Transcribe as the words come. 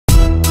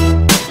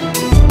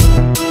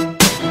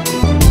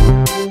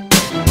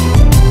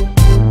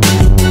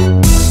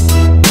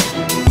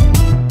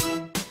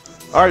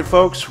All right,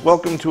 folks,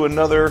 welcome to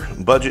another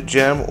budget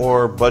gem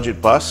or budget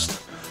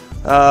bust.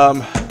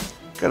 Got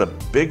a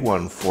big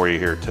one for you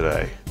here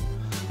today.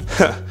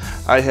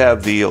 I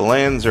have the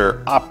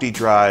Lanzar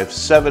OptiDrive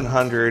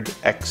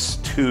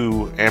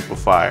 700X2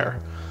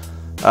 amplifier.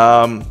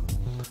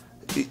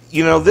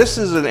 You know, this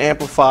is an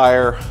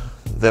amplifier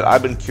that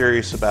I've been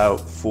curious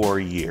about for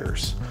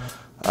years.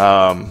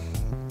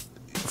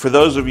 For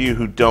those of you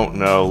who don't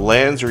know,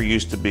 Lanzar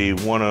used to be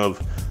one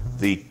of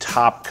the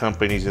top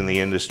companies in the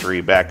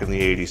industry back in the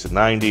 80s and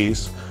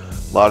 90s.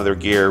 A lot of their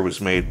gear was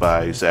made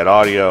by Z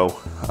Audio,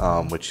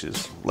 which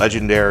is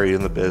legendary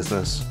in the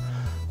business,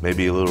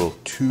 maybe a little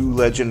too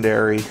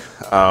legendary.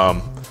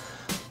 And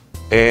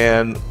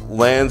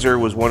Lanzar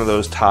was one of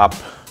those top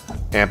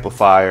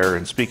amplifier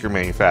and speaker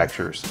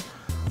manufacturers.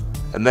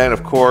 And then,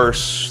 of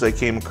course, they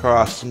came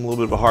across some little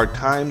bit of a hard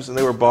times, and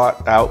they were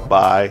bought out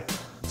by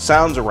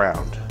Sounds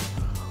Around,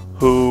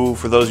 who,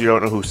 for those of you who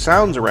don't know who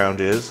Sounds Around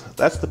is,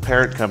 that's the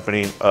parent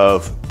company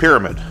of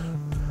Pyramid.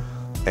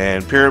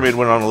 And Pyramid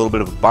went on a little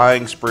bit of a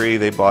buying spree.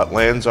 They bought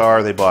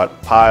Lanzar, they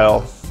bought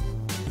Pyle,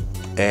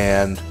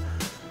 and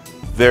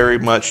very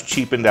much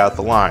cheapened out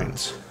the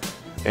lines.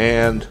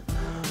 And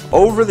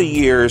over the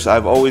years,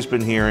 I've always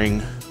been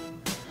hearing,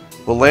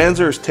 well,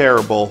 Lanzar is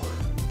terrible,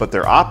 but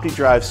their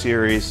OptiDrive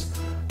series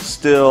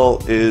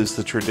still is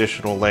the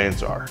traditional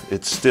Lanzar.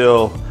 It's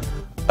still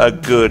a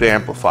good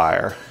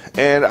amplifier.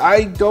 And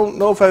I don't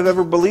know if I've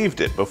ever believed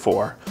it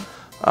before.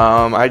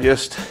 I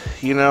just,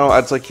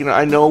 it's like,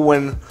 I know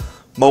when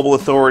Mobile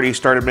Authority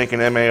started making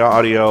MA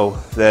audio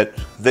that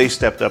they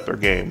stepped up their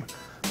game.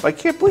 But I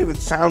can't believe it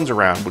Sounds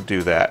Around would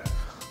do that.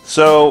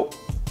 So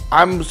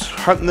I'm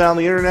hunting down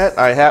the internet.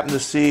 I happen to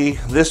see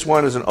this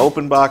one is an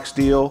open box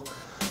deal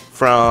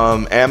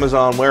from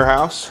Amazon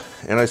Warehouse.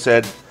 And I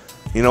said,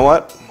 you know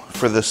what?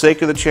 For the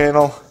sake of the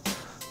channel,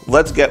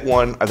 let's get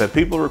one. I've had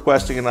people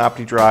requesting an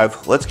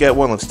OptiDrive. Let's get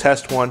one. Let's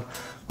test one.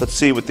 Let's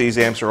see what these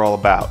amps are all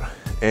about.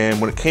 And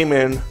when it came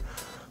in,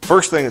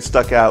 first thing it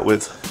stuck out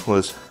with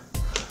was,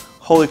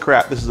 holy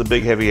crap, this is a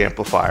big, heavy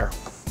amplifier.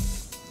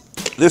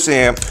 This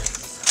amp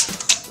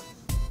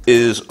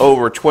is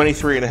over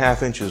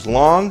 23.5 inches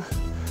long,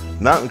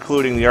 not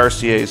including the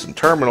RCAs and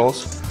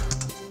terminals.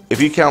 If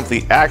you count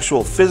the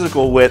actual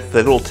physical width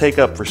that it'll take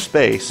up for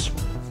space,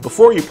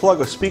 before you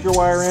plug a speaker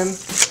wire in,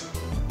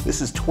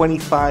 this is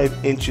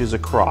 25 inches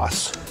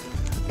across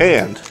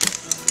and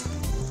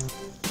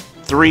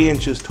 3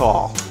 inches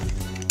tall.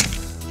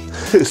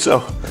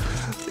 So,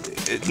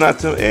 it's not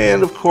too,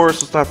 and of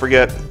course, let's not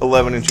forget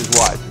 11 inches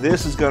wide.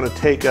 This is going to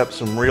take up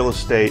some real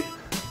estate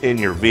in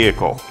your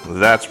vehicle,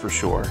 that's for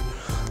sure.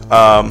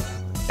 And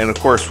of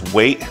course,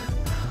 weight.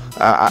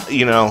 From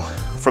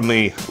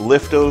the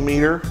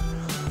liftometer,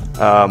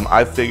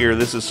 I figure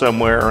this is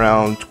somewhere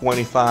around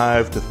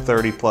 25 to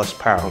 30 plus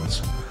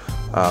pounds.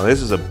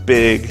 This is a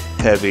big,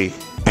 heavy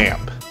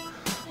amp.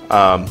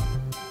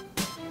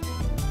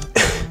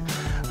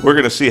 We're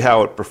going to see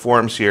how it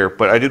performs here,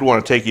 but I did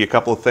want to take you a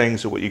couple of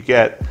things of what you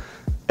get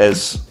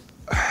as,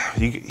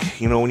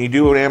 when you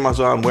do an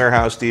Amazon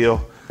warehouse deal,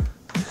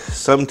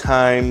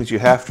 sometimes you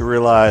have to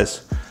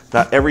realize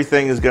not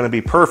everything is going to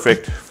be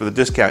perfect for the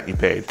discount you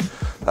paid.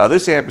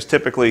 This amp is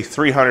typically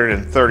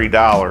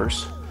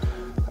 $330.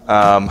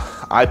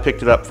 I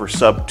picked it up for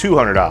sub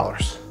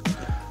 $200,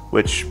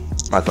 which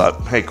I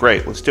thought, hey,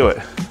 great, let's do it.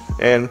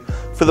 And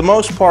for the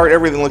most part,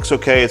 everything looks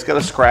okay. It's got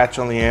a scratch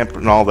on the amp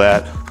and all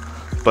that,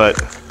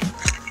 but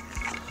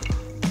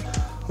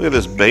look at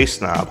this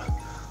bass knob.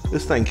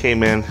 This thing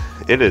came in,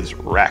 it is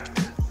wrecked.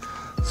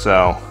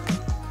 So,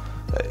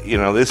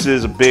 this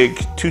is a big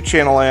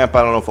 2-channel amp.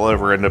 I don't know if I'll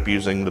ever end up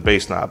using the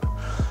bass knob.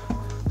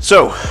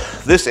 So,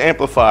 this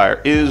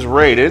amplifier is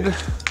rated,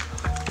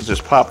 let's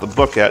just pop the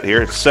book out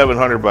here, it's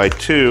 700 by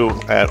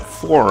 2 at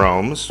 4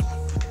 ohms.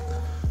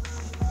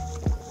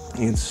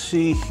 You can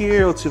see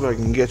here, let's see if I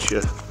can get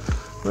you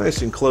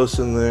nice and close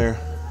in there.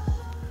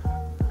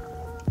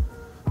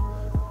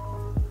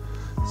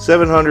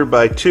 700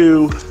 by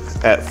 2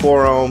 at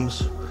 4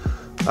 ohms,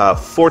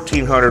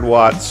 1400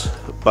 watts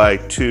by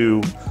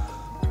 2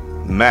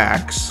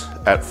 max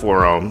at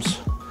 4 ohms,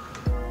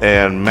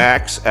 and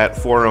max at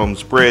 4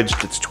 ohms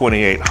bridged, it's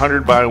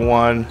 2800 by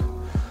 1.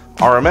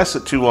 RMS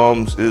at 2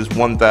 ohms is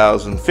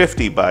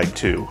 1050 by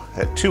 2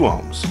 at 2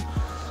 ohms.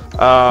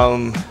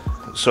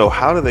 So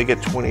how do they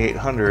get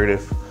 2800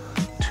 if 2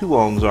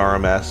 ohms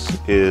RMS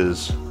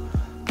is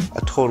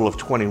a total of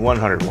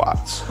 2100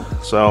 watts?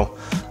 So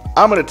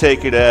I'm going to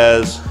take it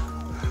as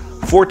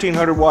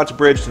 1400 watts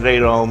bridged at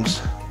 8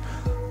 ohms,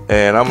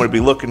 and I'm going to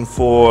be looking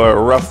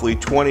for roughly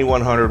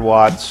 2100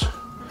 watts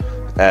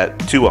at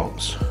 2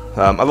 ohms.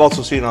 I've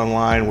also seen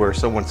online where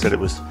someone said it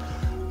was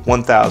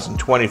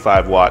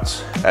 1025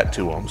 watts at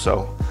 2 ohms.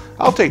 So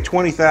I'll take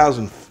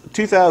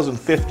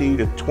 2050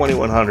 to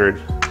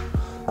 2100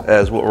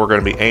 as what we're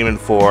going to be aiming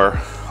for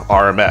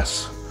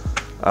RMS,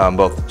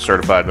 both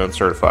certified and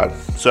uncertified.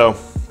 So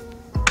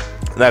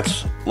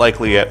that's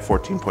likely at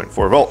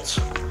 14.4 volts.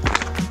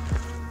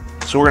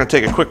 So we're going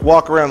to take a quick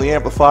walk around the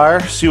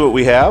amplifier, see what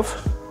we have.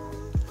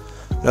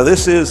 Now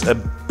this is a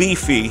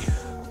beefy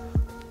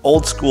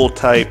old school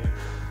type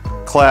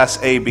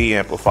Class AB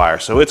amplifier,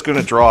 so it's going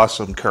to draw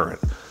some current.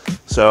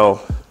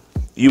 So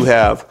you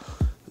have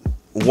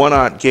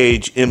 1/0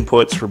 gauge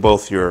inputs for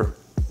both your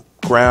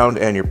ground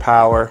and your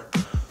power,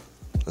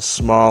 a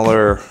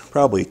smaller,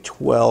 probably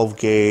 12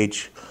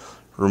 gauge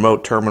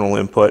remote terminal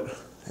input,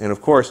 and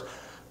of course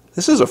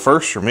this is a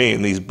first for me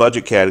in these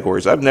budget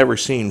categories. I've never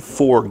seen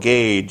 4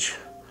 gauge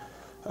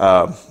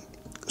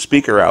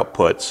speaker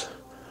outputs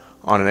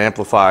on an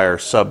amplifier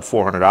sub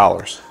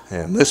 $400,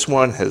 and this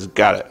one has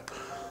got it.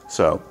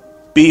 So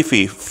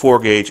beefy 4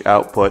 gauge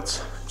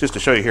outputs. Just to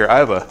show you here, I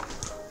have a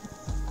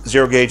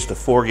 0 gauge to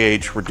 4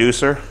 gauge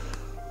reducer.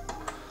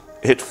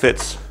 It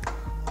fits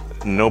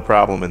no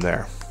problem in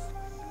there.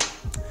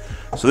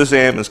 So this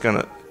amp is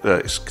going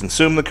to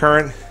consume the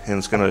current, and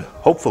it's going to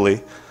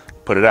hopefully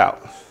put it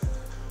out.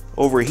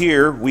 Over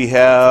here we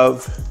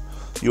have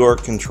your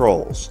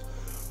controls.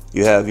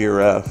 You have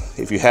your,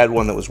 if you had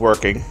one that was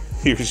working,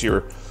 here's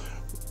your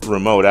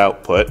remote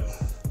output.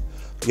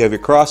 You have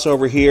your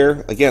crossover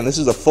here. Again, this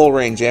is a full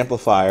range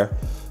amplifier,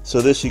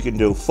 so this you can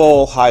do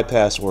full, high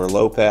pass, or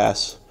low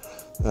pass.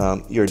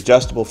 Your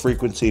adjustable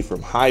frequency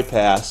from high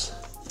pass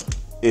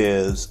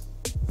is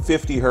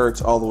 50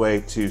 hertz all the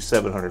way to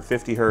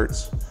 750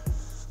 hertz.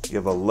 You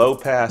have a low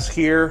pass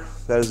here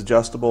that is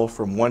adjustable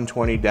from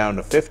 120 down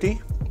to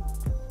 50.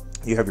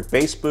 You have your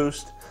bass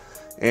boost,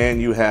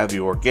 and you have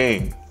your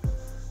gain.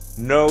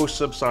 No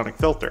subsonic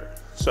filter.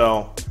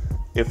 So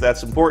if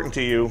that's important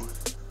to you,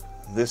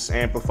 this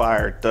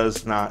amplifier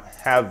does not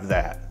have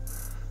that.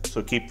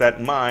 So keep that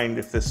in mind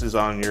if this is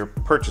on your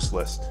purchase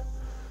list.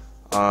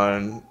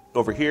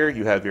 Over here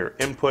you have your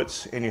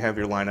inputs and you have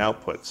your line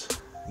outputs.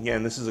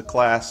 Again, this is a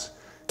Class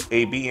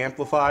AB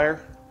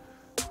amplifier,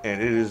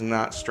 and it is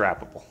not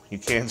strappable. You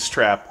can't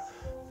strap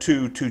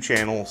two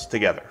channels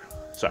together.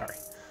 Sorry.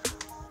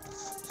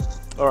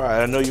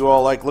 Alright, I know you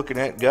all like looking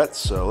at guts,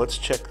 so let's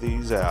check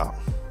these out.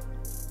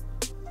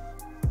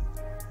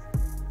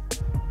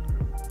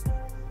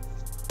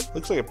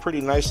 Looks like a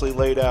pretty nicely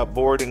laid out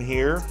board in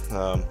here.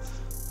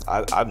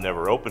 I've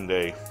never opened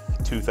a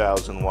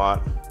 2000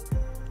 watt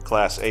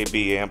Class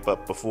AB amp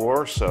up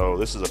before, so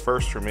this is a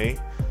first for me.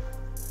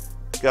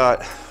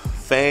 Got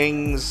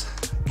fangs,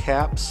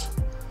 caps,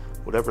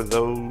 whatever,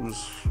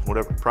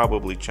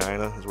 probably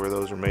China is where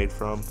those are made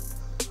from.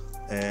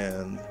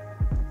 And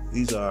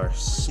these are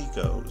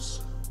Seikos,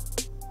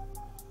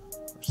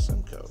 or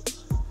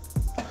Simcoes.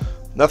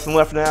 Nothing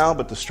left now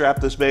but to strap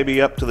this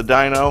baby up to the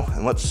dyno,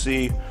 and let's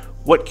see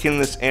what can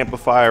this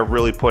amplifier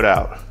really put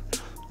out.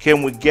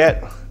 Can we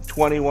get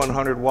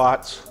 2100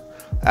 watts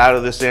out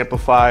of this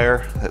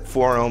amplifier at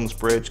 4 ohms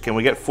bridged? Can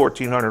we get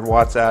 1400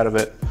 watts out of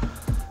it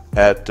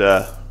at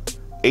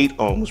 8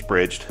 ohms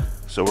bridged?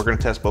 So we're going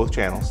to test both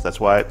channels. That's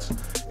why it's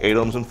 8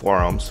 ohms and 4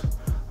 ohms.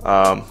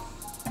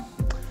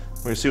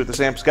 We're going to see what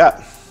this amp's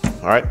got.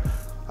 All right,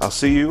 I'll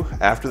see you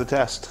after the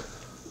test.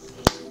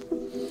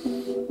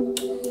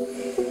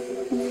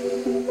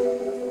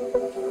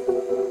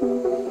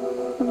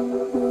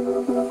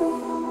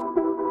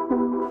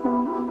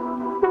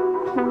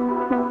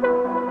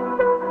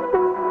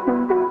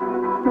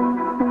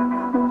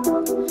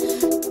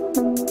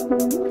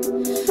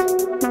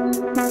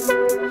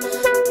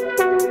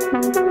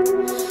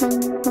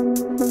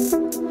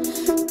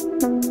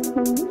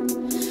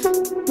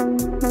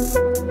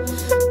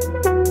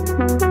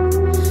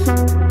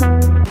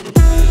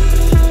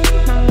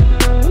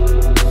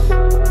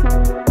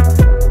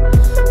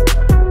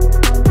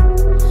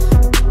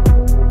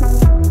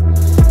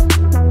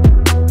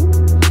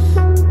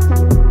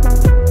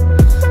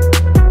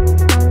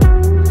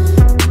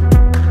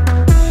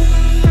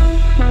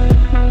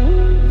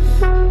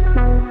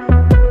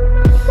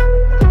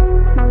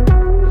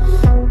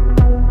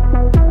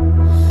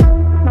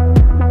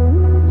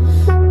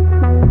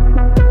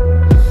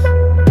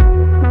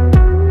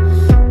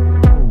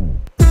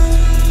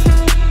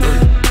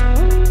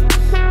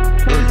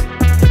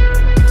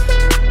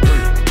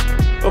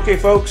 Okay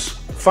folks,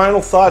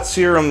 final thoughts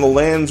here on the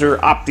Lanzar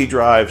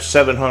OptiDrive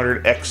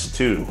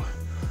 700X2.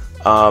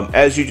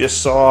 As you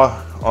just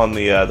saw on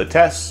the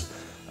tests,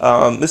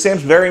 this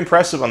amp's very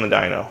impressive on the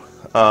dyno.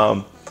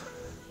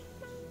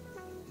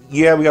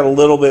 Yeah, we got a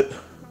little bit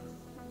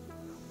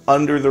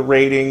under the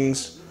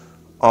ratings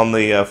on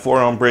the 4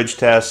 ohm bridge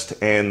test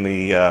and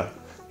the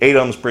 8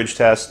 ohms bridge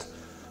test,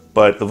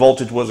 but the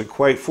voltage wasn't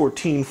quite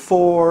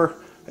 14.4,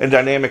 and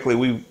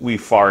dynamically we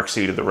far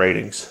exceeded the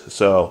ratings.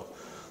 So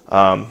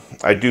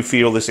I do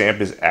feel this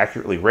amp is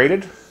accurately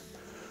rated.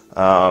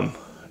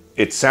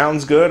 It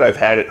sounds good. I've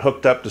had it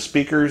hooked up to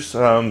speakers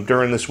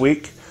during this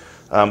week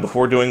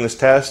before doing this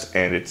test,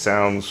 and it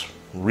sounds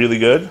really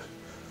good.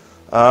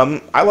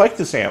 I like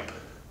this amp.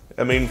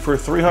 I mean, for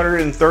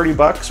 330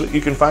 bucks, what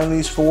you can find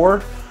these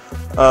for,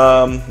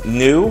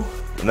 new,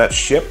 and that's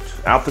shipped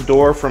out the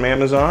door from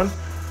Amazon.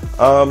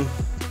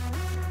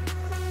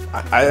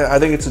 I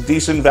think it's a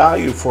decent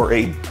value for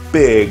a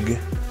big,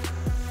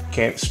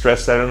 can't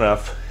stress that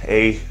enough,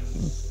 a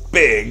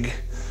big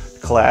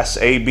Class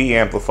AB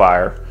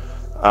amplifier.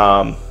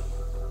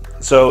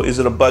 So is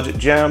it a budget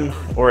gem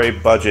or a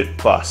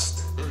budget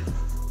bust?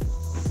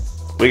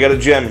 We got a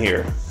gem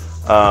here,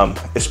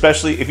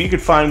 especially if you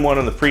could find one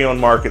on the pre-owned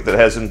market that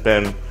hasn't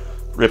been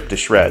ripped to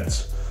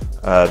shreds.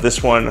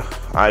 This one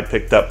I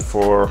picked up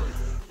for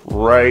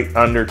right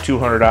under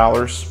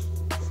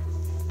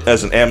 $200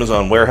 as an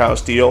Amazon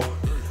warehouse deal,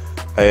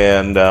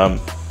 and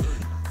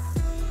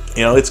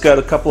you know, it's got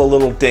a couple of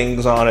little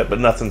dings on it, but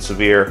nothing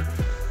severe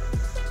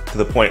to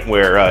the point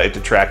where it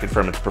detracted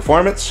from its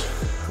performance.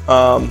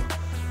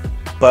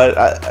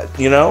 But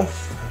you know,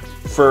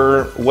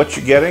 for what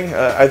you're getting,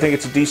 I think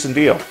it's a decent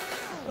deal.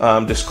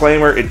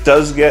 Disclaimer, it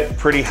does get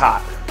pretty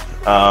hot.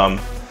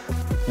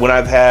 When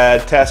I've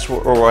had tests,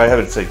 or I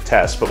haven't said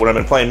tests, but when I've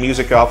been playing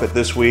music off it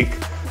this week,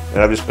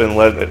 and I've just been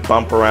letting it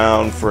bump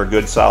around for a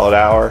good solid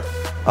hour,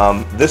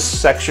 this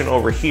section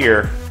over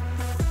here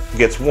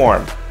gets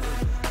warm,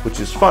 which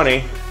is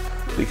funny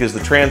because the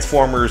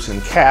transformers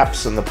and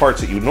caps and the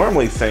parts that you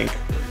normally think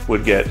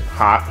would get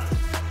hot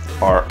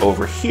are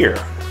over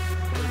here.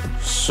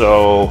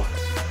 So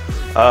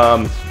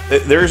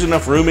there's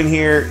enough room in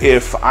here.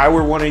 If I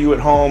were one of you at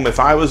home, if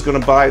I was going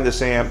to buy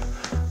this amp,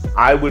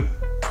 I would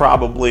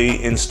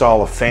probably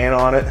install a fan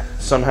on it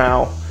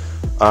somehow.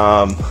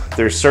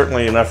 There's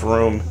certainly enough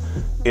room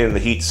in the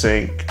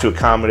heatsink to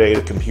accommodate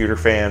a computer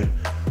fan.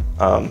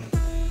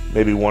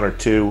 Maybe one or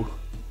two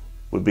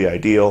would be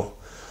ideal,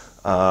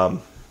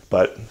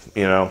 but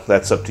you know,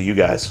 that's up to you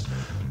guys.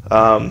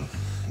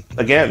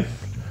 Again,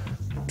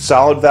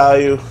 solid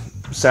value,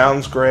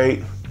 sounds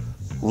great,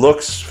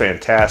 looks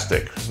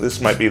fantastic. This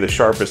might be the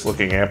sharpest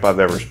looking amp I've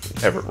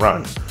ever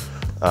run.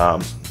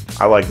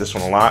 I like this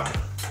one a lot.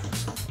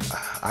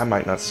 I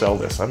might not sell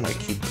this. I might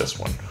keep this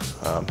one.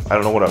 I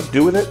don't know what I'll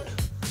do with it,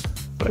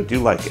 but I do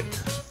like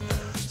it.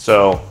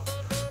 So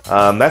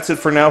that's it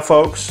for now,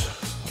 folks.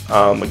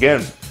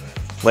 Again,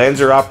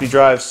 Lanzar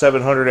OptiDrive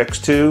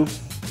 700X2,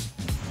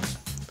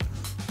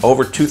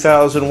 over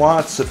 2,000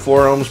 watts at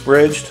 4 ohms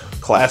bridged,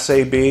 Class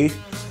AB.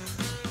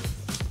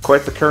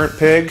 Quite the current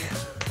pig.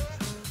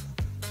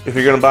 If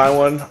you're going to buy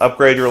one,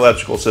 upgrade your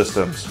electrical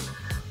systems.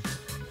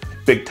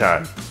 Big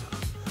time.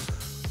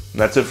 And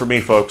that's it for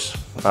me, folks.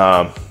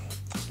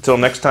 Until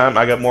next time,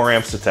 I got more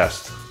amps to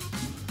test.